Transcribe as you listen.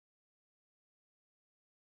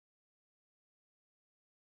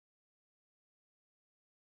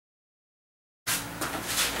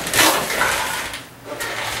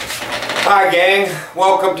Hi gang,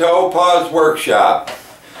 welcome to Opa's Workshop.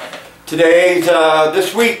 Today's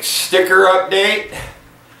this week's sticker update.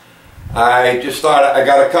 I just thought I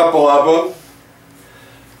got a couple of them.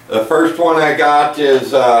 The first one I got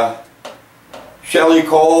is Shelly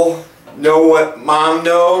Cole, Know What Mom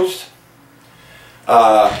Knows.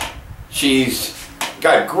 She's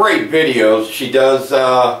got great videos. She does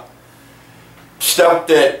stuff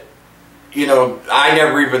that, you know, I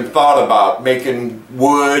never even thought about, making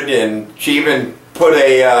wood, and she even put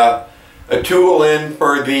a tool in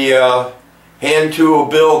for the hand tool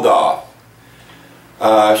build off.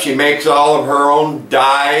 She makes all of her own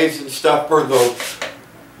dies and stuff for the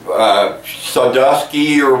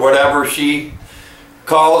Sandusky or whatever she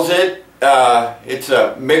calls it. It's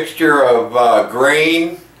a mixture of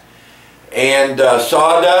grain and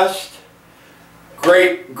sawdust.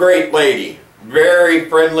 Great lady. Very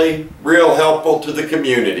friendly, real helpful to the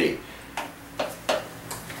community.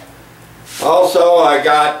 Also, I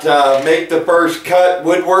got Make the First Cut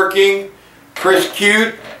Woodworking, Chris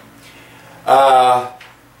Cute.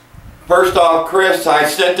 First off, Chris, I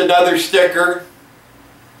sent another sticker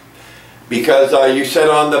because you said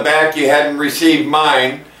on the back you hadn't received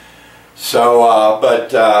mine. So,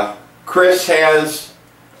 but Chris has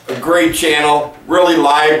a great channel, really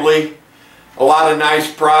lively, a lot of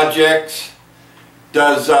nice projects.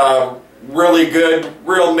 Does really good,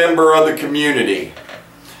 real member of the community.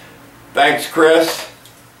 Thanks, Chris.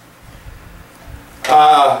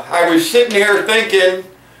 I was sitting here thinking,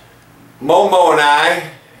 Momo and I,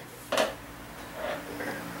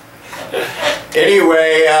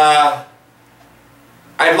 anyway,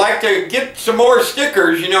 I'd like to get some more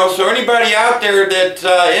stickers, you know, so anybody out there that's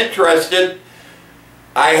interested,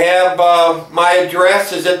 I have my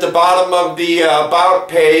address is at the bottom of the About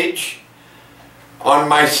page on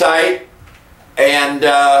my site, and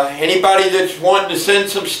anybody that's wanting to send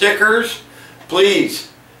some stickers,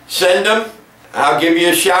 please send them. I'll give you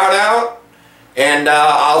a shout out, and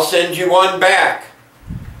I'll send you one back.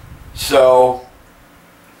 So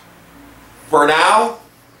for now,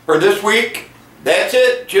 for this week, that's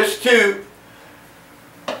it. Just two.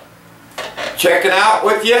 Checking out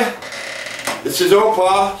with you. This is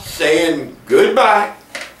Opa saying goodbye.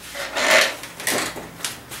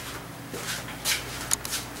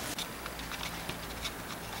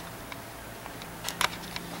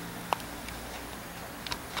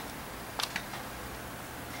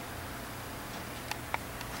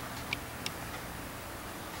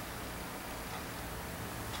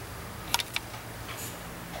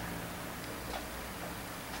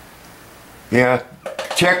 Yeah,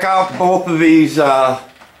 check out both of these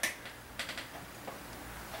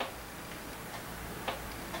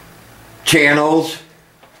channels,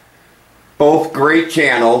 both great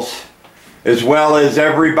channels, as well as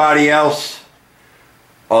everybody else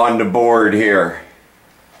on the board here.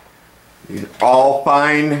 All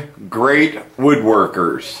fine, great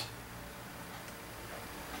woodworkers.